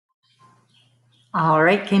All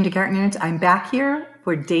right, kindergarten nerds, I'm back here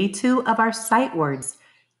for day 2 of our sight words.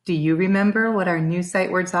 Do you remember what our new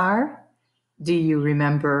sight words are? Do you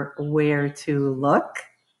remember where to look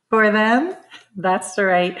for them? That's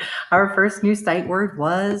right. Our first new sight word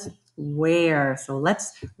was where. So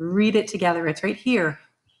let's read it together. It's right here.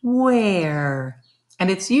 Where.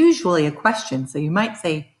 And it's usually a question. So you might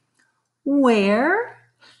say, where?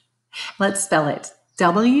 Let's spell it.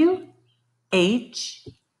 W-H-E-R-E.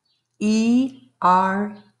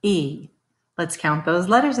 Let's count those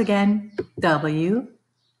letters again. 1,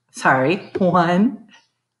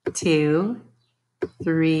 2,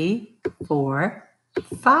 3, 4,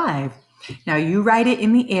 5. Now you write it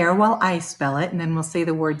in the air while I spell it, and then we'll say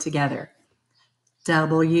the word together.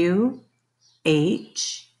 W-H-E-R-E.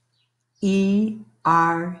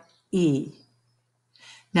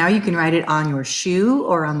 Now you can write it on your shoe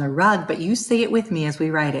or on the rug, but you say it with me as we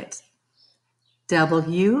write it.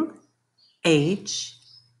 W-H-E-R-E.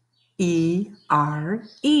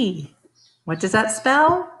 What does that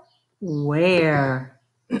spell? Where.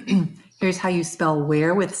 Here's how you spell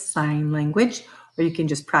where with sign language, or you can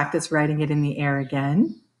just practice writing it in the air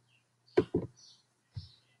again.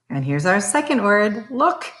 And here's our second word,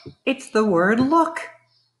 look. It's the word look.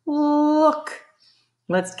 Look.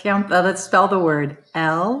 Let's spell the word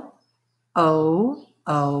L-O-O-K.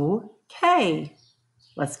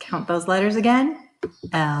 Let's count those letters again.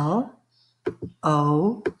 L-O-O-K.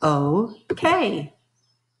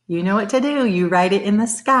 You know what to do. You write it in the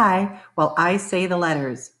sky while I say the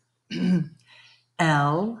letters.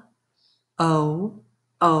 L-O-O-K.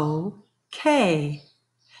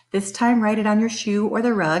 This time write it on your shoe or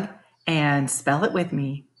the rug and spell it with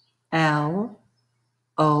me. L-O-O-K.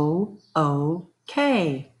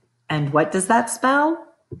 And what does that spell?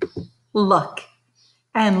 Look.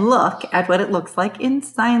 And look at what it looks like in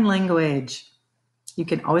sign language. You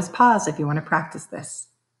can always pause if you want to practice this.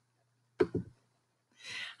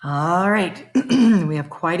 All right, we have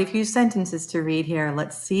quite a few sentences to read here.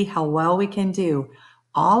 Let's see how well we can do.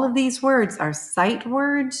 All of these words are sight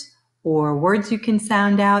words or words you can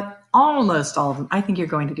sound out. Almost all of them. I think you're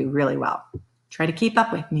going to do really well. Try to keep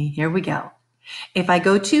up with me. Here we go. If I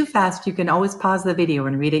go too fast, you can always pause the video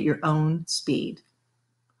and read at your own speed.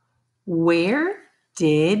 Where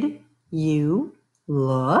did you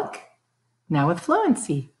look? Now with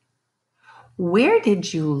fluency. Where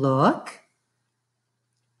did you look?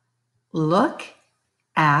 Look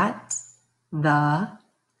at the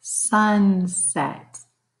sunset.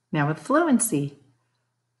 Now with fluency.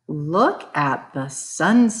 Look at the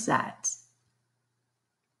sunset.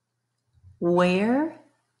 Where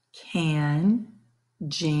can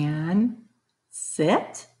Jan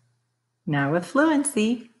sit? Now with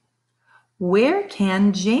fluency. Where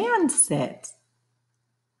can Jan sit?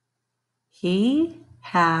 He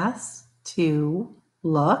has to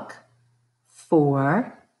look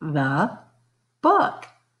for the book.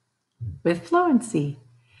 With fluency.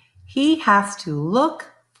 He has to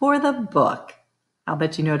look for the book. I'll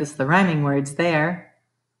bet you notice the rhyming words there.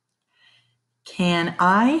 Can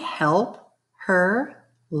I help her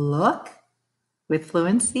look? With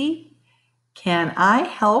fluency. Can I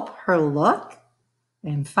help her look?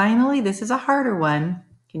 And finally, this is a harder one.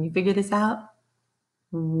 Can you figure this out?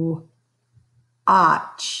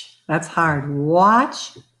 Watch. That's hard.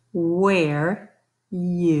 Watch where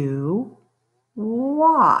you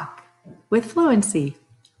walk. With fluency.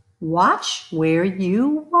 Watch where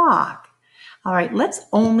you walk. All right, let's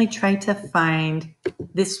only try to find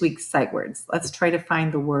this week's sight words. Let's try to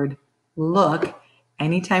find the word look.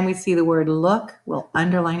 Anytime we see the word look, we'll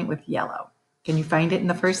underline it with yellow. Can you find it in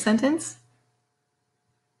the first sentence?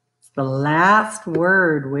 It's the last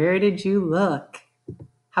word. Where did you look?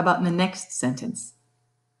 How about in the next sentence?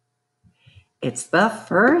 It's the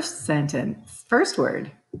first sentence, first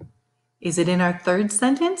word. Is it in our third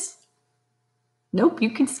sentence? Nope, you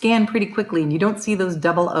can scan pretty quickly and you don't see those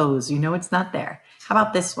double O's. You know it's not there. How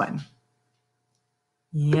about this one?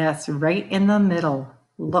 Yes, right in the middle.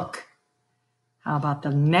 Look. How about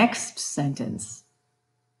the next sentence?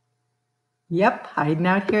 Yep, hiding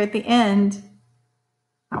out here at the end.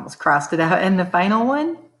 I almost crossed it out. And the final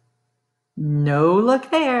one? No look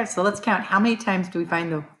there. So let's count. How many times do we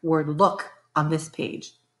find the word look on this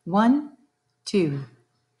page? 1, 2,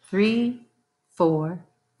 3, 4,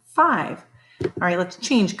 5. All right, let's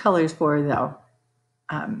change colors for the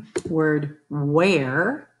word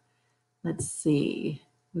where. Let's see.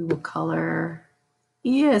 We will color,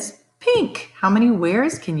 yes, pink. How many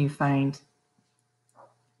wheres can you find?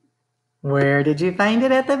 Where did you find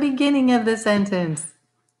it at the beginning of the sentence?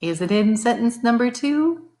 Is it in sentence number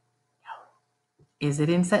 2? No. Is it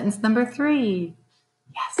in sentence number 3?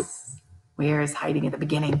 Yes. Where is hiding at the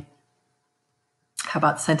beginning? How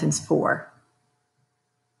about sentence 4?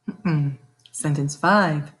 Sentence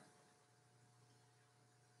 5?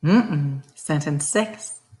 Sentence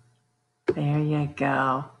 6? There you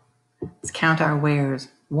go. Let's count our wheres.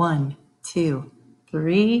 1, 2,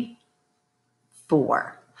 3,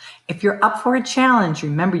 4. If you're up for a challenge,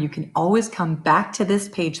 remember you can always come back to this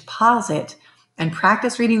page, pause it, and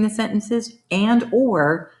practice reading the sentences and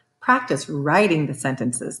or practice writing the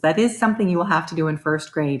sentences. That is something you will have to do in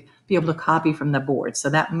first grade, be able to copy from the board. So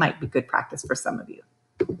that might be good practice for some of you.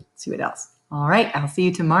 Let's see what else. All right, I'll see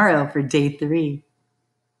you tomorrow for day 3.